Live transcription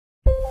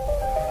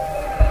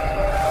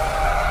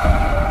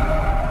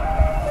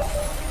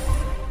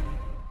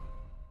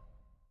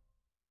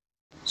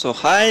So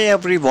hi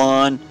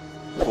everyone,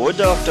 good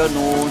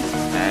afternoon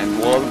and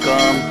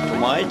welcome to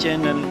my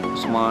channel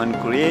Usman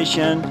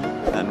Creation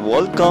and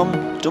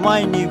welcome to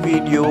my new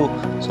video.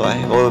 So I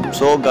hope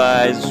so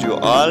guys, you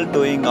all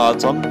doing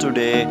awesome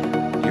today.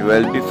 You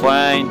will be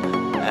fine,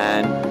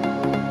 and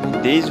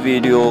in this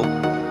video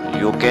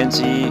you can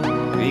see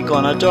we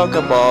gonna talk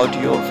about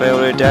your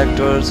favorite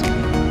actors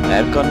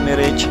Erkan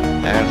Meriç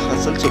and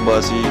Hazal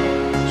Subaşi.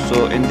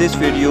 So in this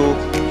video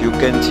you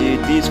can see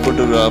these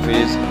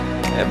photographies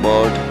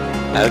about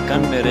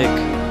Erkan Meriç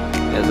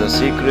as a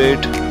secret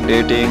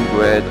dating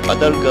with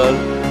other girl,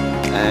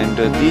 and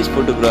these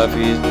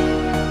photographies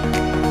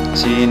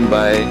seen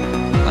by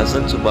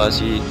Hazal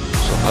Subaşi.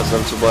 So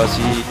Hazal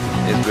Subaşi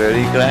is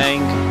very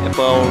crying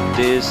about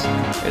this,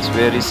 is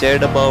very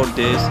sad about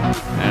this,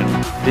 and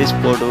these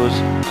photos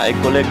I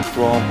collect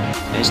from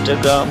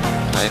Instagram.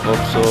 I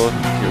hope so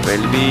you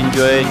will be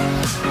enjoy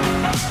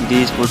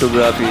these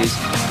photographies,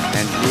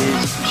 and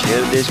please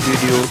share this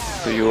video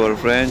to your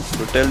friends,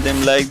 to tell them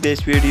like this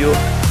video,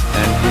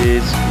 and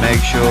please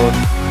make sure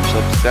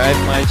subscribe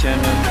my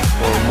channel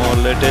for more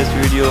latest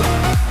video.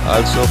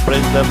 Also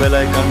press the bell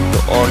icon to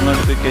all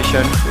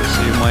notification to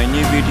receive my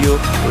new video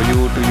to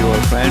you, to your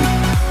friend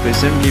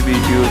recently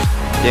videos.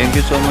 Thank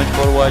you so much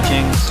for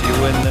watching. See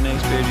you in the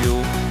next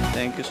video.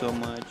 Thank you so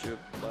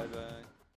much.